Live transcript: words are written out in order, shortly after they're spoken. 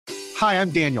Hi,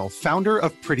 I'm Daniel, founder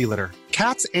of Pretty Litter.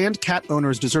 Cats and cat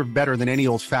owners deserve better than any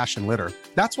old-fashioned litter.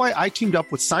 That's why I teamed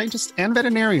up with scientists and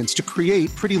veterinarians to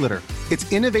create Pretty Litter.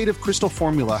 Its innovative crystal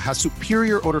formula has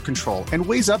superior odor control and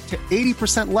weighs up to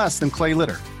 80% less than clay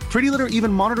litter. Pretty Litter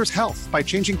even monitors health by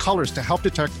changing colors to help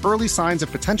detect early signs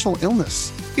of potential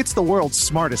illness. It's the world's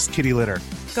smartest kitty litter.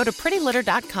 Go to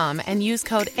prettylitter.com and use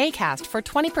code ACAST for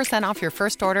 20% off your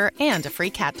first order and a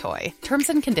free cat toy. Terms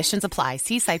and conditions apply.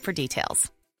 See site for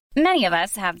details. Many of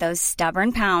us have those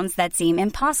stubborn pounds that seem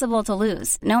impossible to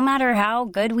lose, no matter how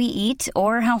good we eat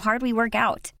or how hard we work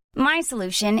out. My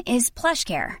solution is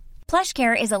PlushCare.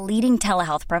 PlushCare is a leading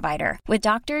telehealth provider with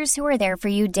doctors who are there for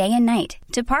you day and night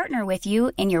to partner with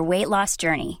you in your weight loss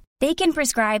journey. They can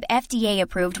prescribe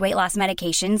FDA-approved weight loss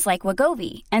medications like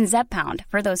Wegovy and Zepbound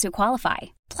for those who qualify.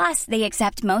 Plus, they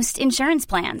accept most insurance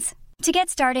plans. To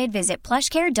get started, visit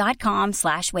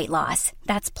plushcare.com/weightloss.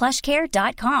 That's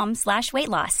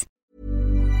plushcare.com/weightloss.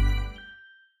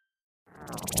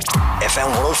 FM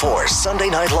 104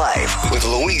 Sunday Night Live with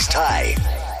Louise Ty.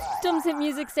 Dumpsy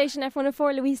Music Station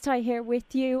F104, Louise Ty here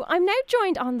with you. I'm now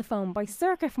joined on the phone by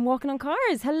Circa from Walking on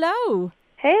Cars. Hello.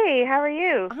 Hey, how are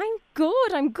you? I'm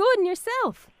good, and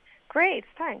yourself? Great,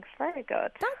 thanks, very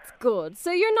good. That's good.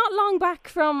 So you're not long back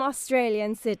from Australia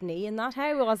and Sydney, and that,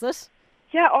 how was it?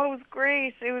 Yeah, it was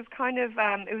great. It was kind of,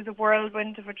 it was a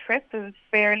whirlwind of a trip. It was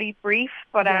fairly brief,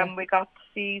 but we got to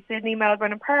see Sydney,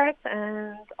 Melbourne and Perth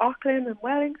and Auckland and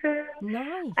Wellington.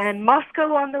 Nice. And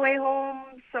Moscow on the way home.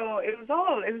 So it was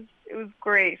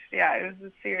great. Yeah, it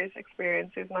was a serious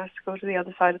experience. It was nice to go to the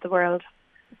other side of the world.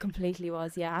 It completely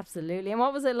was, yeah, absolutely. And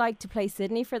what was it like to play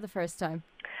Sydney for the first time?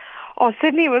 Oh,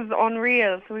 Sydney was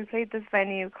unreal. So we played this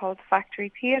venue called Factory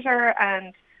Theatre,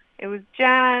 and it was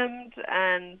jammed,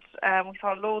 and we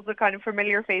saw loads of kind of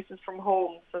familiar faces from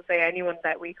home. So say anyone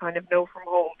that we kind of know from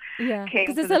home came to the show.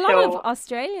 Because there's a lot of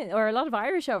Australian or a lot of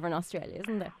Irish over in Australia,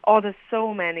 isn't there? Oh, there's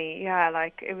so many. Yeah,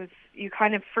 like it was. You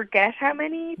kind of forget how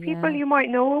many people you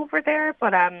might know over there,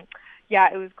 but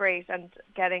yeah, it was great, and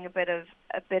getting a bit of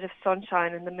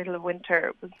sunshine in the middle of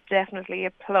winter was definitely a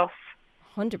plus.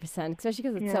 100%, especially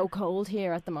because it's so cold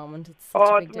here at the moment. It's such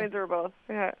a big it's miserable.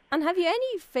 Yeah. And have you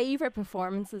any favourite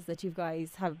performances that you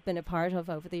guys have been a part of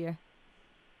over the year?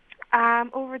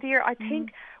 Over the year, I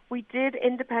think we did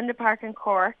Independent Park in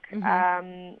Cork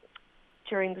during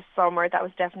the summer. That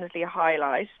was definitely a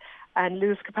highlight. And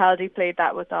Lewis Capaldi played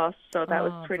that with us, so that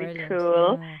was pretty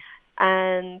cool. Yeah.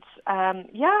 And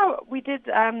we did,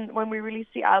 when we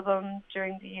released the album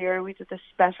during the year, we did this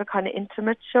special kind of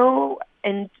intimate show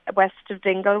in west of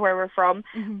Dingle, where we're from,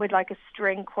 with like a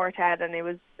string quartet, and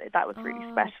that was really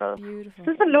special. Beautiful.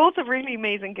 There's been loads of really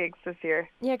amazing gigs this year.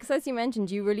 Yeah, because as you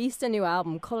mentioned, you released a new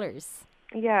album, Colours.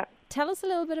 Yeah. Tell us a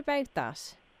little bit about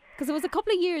that. Because it was a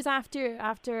couple of years after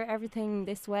everything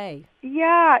this way.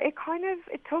 Yeah, it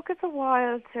took us a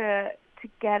while to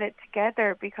get it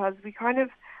together, because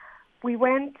we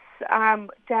went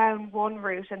down one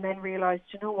route and then realised,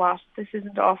 you know what, this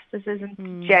isn't us, this isn't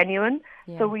genuine.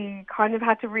 Yeah. So we kind of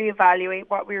had to reevaluate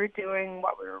what we were doing,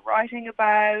 what we were writing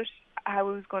about, how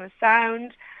it was going to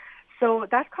sound. So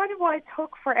that's kind of why it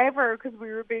took forever, because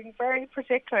we were being very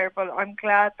particular, but I'm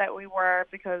glad that we were,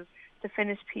 because the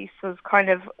finished piece was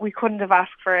we couldn't have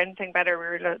asked for anything better. We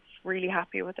were just really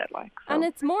happy with it. So. And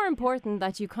it's more important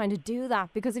that you kind of do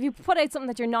that, because if you put out something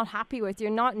that you're not happy with,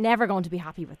 you're never going to be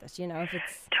happy with it, if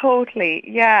it's... Totally,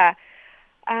 yeah.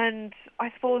 And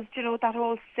I suppose, that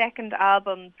whole second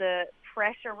album, the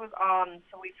pressure was on,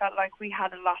 so we felt like we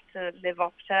had a lot to live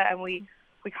up to, and we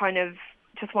kind of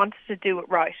just wanted to do it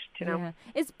right, Yeah.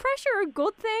 Is pressure a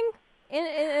good thing in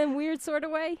a weird sort of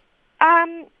way?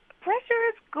 Pressure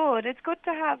is good. It's good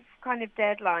to have kind of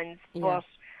deadlines, but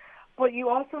you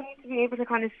also need to be able to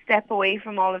kind of step away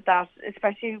from all of that,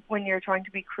 especially when you're trying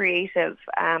to be creative,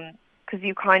 because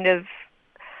you kind of,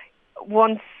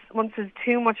 once there's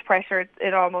too much pressure,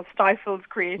 it almost stifles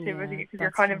creativity, because you're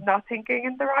kind of not thinking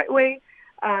in the right way.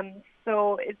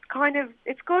 So it's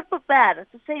good but bad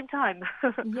at the same time.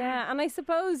 Yeah, and I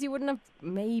suppose you wouldn't have,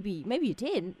 maybe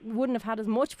you wouldn't have had as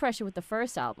much pressure with the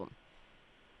first album.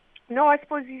 No, I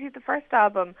suppose you see the first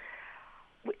album,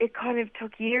 it kind of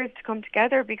took years to come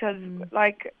together, because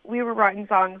we were writing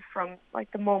songs from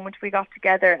the moment we got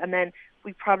together, and then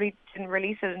we probably didn't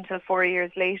release it until 4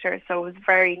 years later. So it was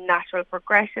very natural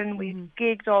progression. We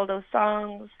gigged all those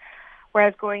songs,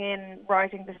 whereas going in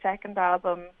writing the second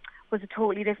album was a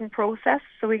totally different process.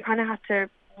 So we kind of had to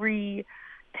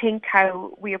rethink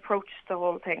how we approached the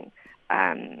whole thing.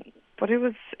 But it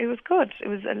was good. It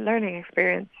was a learning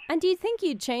experience. And do you think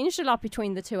you changed a lot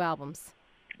between the two albums?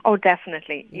 Oh,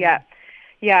 definitely. Yeah.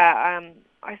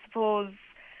 I suppose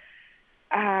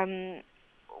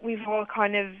we've all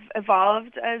kind of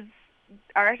evolved as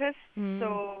artists,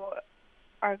 so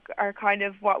our kind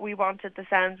of what we wanted, the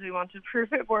sounds we wanted, were a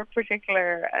bit more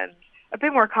particular and a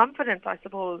bit more confident, I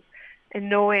suppose, in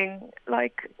knowing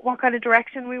like what kind of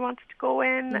direction we wanted to go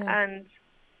in. And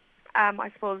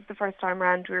I suppose the first time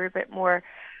around we were a bit more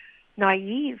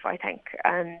naive, I think.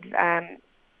 And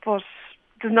but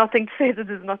there's nothing to say that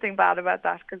there's nothing bad about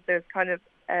that, because there's kind of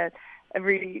a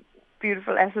really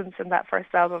beautiful essence in that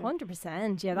first album.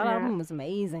 100%. Yeah, that album was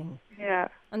amazing. Yeah.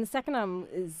 And the second album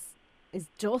is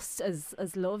just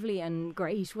as lovely and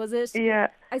great, was it? Yeah.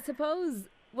 I suppose,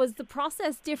 was the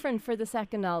process different for the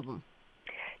second album?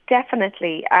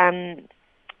 Definitely.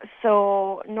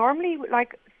 So normally,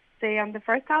 like, say on the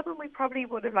first album, we probably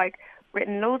would have like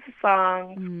written loads of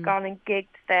songs, gone and gigged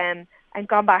them, and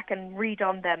gone back and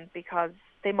redone them because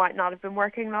they might not have been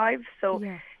working live. So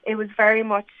it was very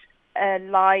much a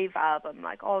live album.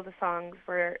 Like all the songs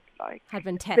were like had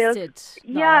been tested.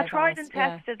 Tried and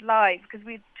tested live, because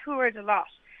we'd toured a lot.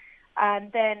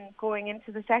 And then going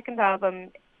into the second album,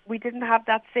 we didn't have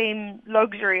that same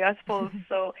luxury, I suppose.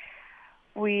 So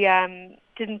we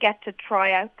didn't get to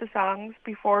try out the songs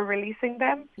before releasing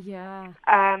them. Yeah.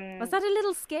 Was that a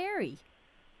little scary?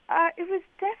 It was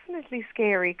definitely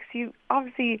scary,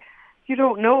 because you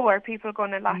don't know where people are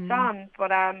going to latch on.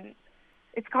 But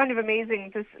it's kind of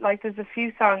amazing. There's a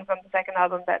few songs on the second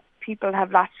album that people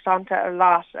have latched onto a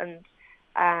lot, and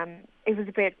it was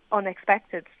a bit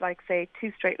unexpected. Like, say,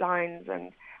 Two Straight Lines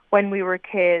and When We Were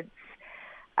Kids,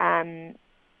 and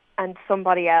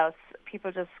Somebody Else.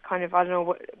 People just kind of, I don't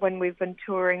know, when we've been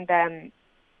touring them,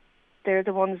 they're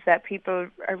the ones that people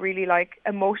are really like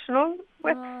emotional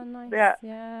with. Oh, nice.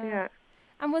 Yeah.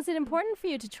 And was it important for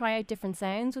you to try out different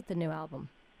sounds with the new album?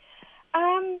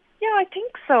 Yeah, I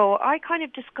think so. I kind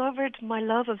of discovered my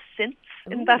love of synths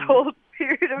in that whole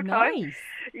period of time.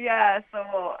 Yeah,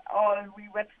 so we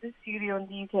went to the studio in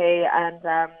the UK,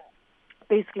 and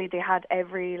basically they had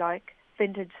every like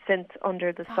vintage synth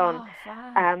under the sun.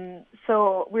 Wow.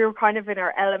 So we were kind of in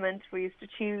our element. We used to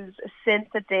choose a synth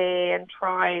a day and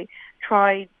try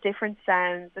different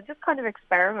sounds and just kind of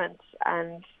experiment.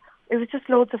 And it was just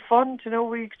loads of fun. You know,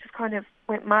 we just kind of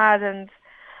went mad, and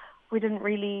we didn't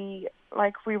really,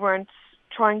 we weren't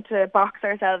trying to box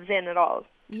ourselves in at all.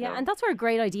 Yeah, and that's where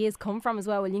great ideas come from as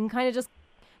well. Well, you can kind of just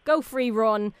go free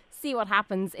run, see what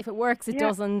happens. If it works, it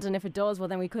doesn't. And if it does, well,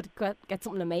 then we could get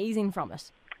something amazing from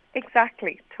it.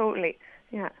 Exactly, totally,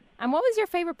 yeah. And what was your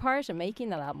favourite part of making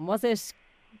that album? Was it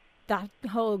that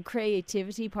whole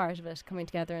creativity part of it, coming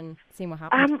together and seeing what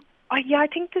happened? I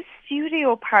think the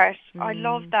studio part, I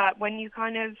love that, when you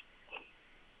kind of,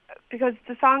 because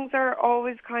the songs are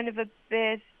always kind of a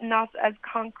bit not as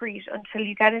concrete until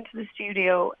you get into the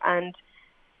studio and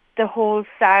the whole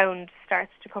sound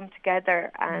starts to come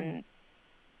together. And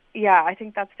yeah, I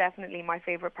think that's definitely my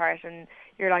favourite part, and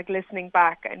you're like listening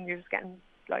back and you're just getting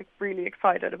like really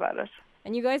excited about it.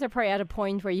 And you guys are probably at a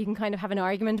point where you can kind of have an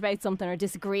argument about something or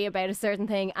disagree about a certain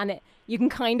thing, and you can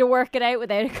kind of work it out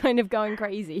without it kind of going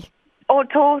crazy. Oh,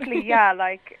 totally, yeah.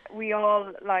 Like we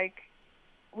all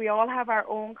have our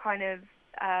own kind of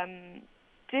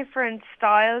different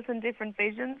styles and different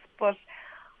visions, but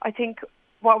I think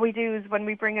what we do is when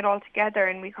we bring it all together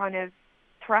and we kind of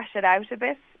thrash it out a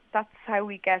bit, that's how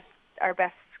we get our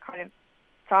best kind of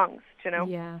songs, you know?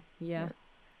 Yeah.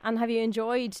 And have you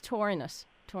enjoyed touring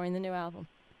the new album?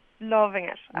 Loving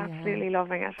it, absolutely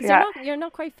loving it. Yeah. You're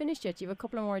not quite finished yet. You have a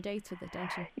couple of more dates with it, don't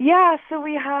you? Yeah, so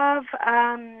we have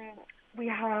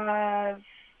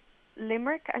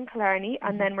Limerick and Killarney,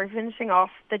 and then we're finishing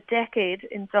off the Decade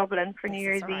in Dublin for New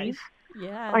Year's Eve.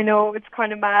 Yeah, I know, it's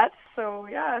kind of mad. So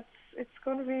yeah, it's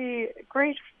going to be a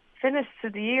great finish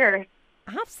to the year.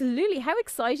 Absolutely. How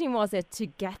exciting was it to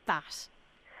get that?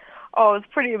 Oh, it's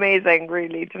pretty amazing,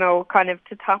 really, you know, kind of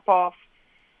to top off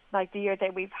like the year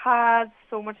that we've had,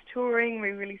 so much touring. We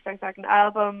released our second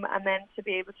album, and then to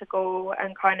be able to go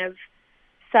and kind of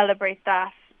celebrate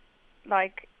that,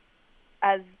 like,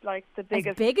 as like the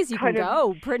biggest, as big as you can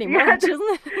go, pretty much,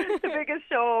 isn't it? The biggest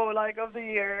show like of the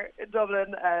year in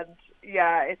Dublin, and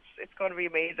yeah, it's going to be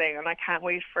amazing, and I can't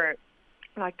wait for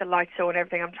like the light show and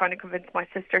everything. I'm trying to convince my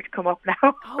sister to come up now.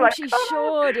 Oh, like, she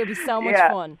should. It'll be so much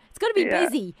fun. It's going to be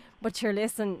busy, but sure,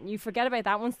 listen, you forget about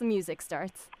that once the music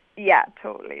starts. Yeah,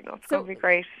 totally. No, it's going to be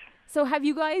great. So have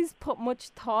you guys put much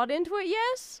thought into it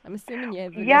yet? I'm assuming you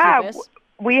have a little bit.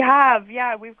 We have.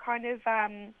 Yeah, we've kind of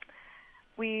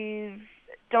we've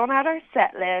done out our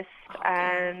set list,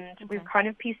 and we've kind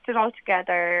of pieced it all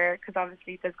together, because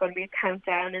obviously there's going to be a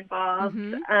countdown involved,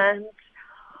 and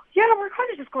yeah, we're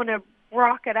kind of just going to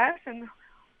rock it out and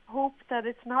hope that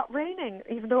it's not raining,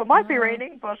 even though it might be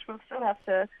raining, but we'll still have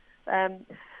to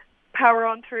power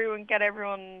on through and get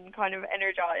everyone kind of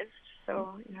energized.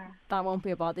 So, yeah. That won't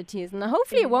be a bother to you. And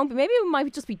hopefully it won't be. Maybe it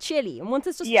might just be chilly. And once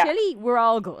it's just chilly, we're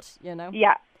all good, you know?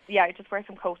 Yeah, just wear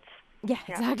some coats. Yeah,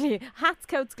 exactly. Hats,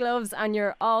 coats, gloves, and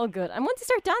you're all good. And once you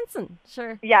start dancing,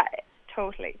 sure. Yeah,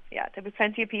 totally. Yeah, there'll be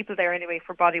plenty of people there anyway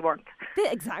for body warmth.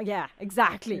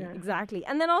 Exactly.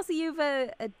 And then also you've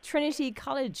a Trinity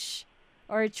College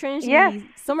or a Trinity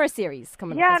Summer Series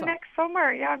coming up as well. Next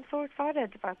summer. Yeah, I'm so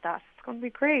excited about that. It's going to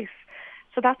be great.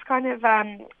 So that's kind of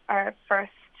our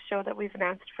first show that we've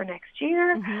announced for next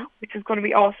year, which is going to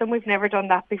be awesome. We've never done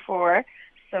that before.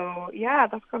 So, yeah,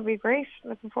 that's going to be great.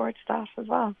 Looking forward to that as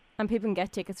well. And people can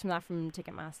get tickets from that from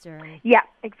Ticketmaster. Yeah,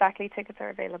 exactly. Tickets are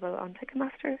available on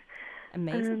Ticketmaster.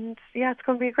 Amazing. And, yeah, it's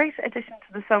going to be a great addition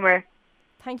to the summer.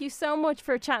 Thank you so much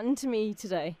for chatting to me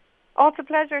today. Oh, it's a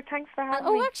pleasure. Thanks for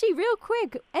having me. Oh, actually, real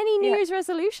quick, any New Year's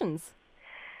resolutions?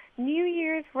 New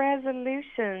Year's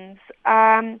resolutions.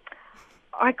 I'm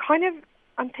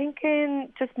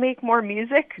thinking just make more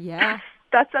music. Yeah.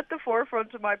 That's at the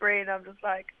forefront of my brain. I'm just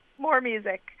like, more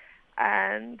music.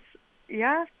 And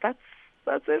yeah, that's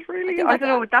it really. I don't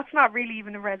know. That's not really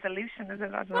even a resolution, is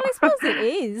it? Well, I suppose it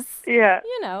is. Yeah.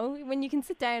 You know, when you can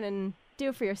sit down and do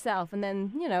it for yourself, and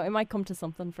then, you know, it might come to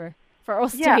something for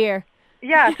us to hear.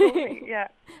 Yeah, totally. Yeah.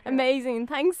 Amazing.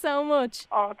 Thanks so much.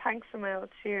 Oh, thanks, Emil.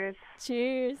 Cheers.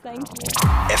 Cheers. Thank you.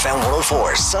 FM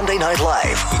 104 Sunday Night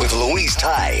Live with Louise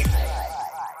Ty.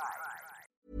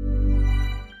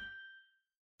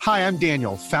 Hi, I'm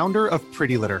Daniel, founder of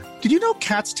Pretty Litter. Did you know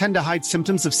cats tend to hide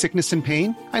symptoms of sickness and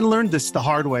pain? I learned this the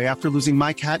hard way after losing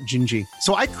my cat, Gingy.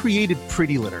 So I created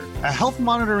Pretty Litter, a health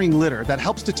monitoring litter that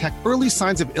helps detect early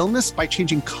signs of illness by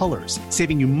changing colors,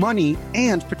 saving you money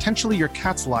and potentially your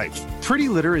cat's life. Pretty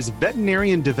Litter is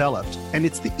veterinarian developed, and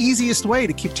it's the easiest way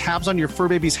to keep tabs on your fur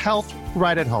baby's health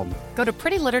right at home. Go to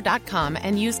prettylitter.com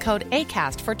and use code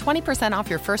ACAST for 20% off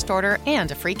your first order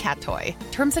and a free cat toy.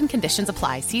 Terms and conditions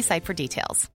apply. See site for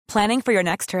details. Planning for your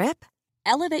next trip?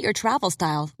 Elevate your travel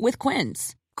style with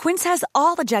Quince. Quince has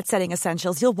all the jet-setting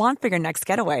essentials you'll want for your next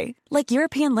getaway, like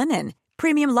European linen,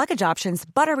 premium luggage options,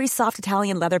 buttery soft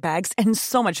Italian leather bags, and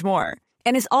so much more.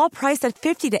 And is all priced at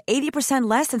 50 to 80%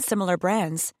 less than similar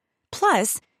brands.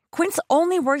 Plus, Quince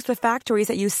only works with factories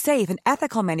that use safe and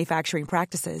ethical manufacturing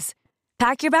practices.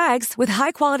 Pack your bags with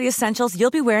high-quality essentials you'll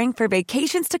be wearing for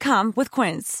vacations to come with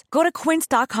Quince. Go to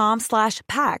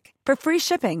quince.com/pack for free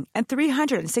shipping and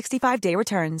 365-day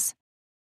returns.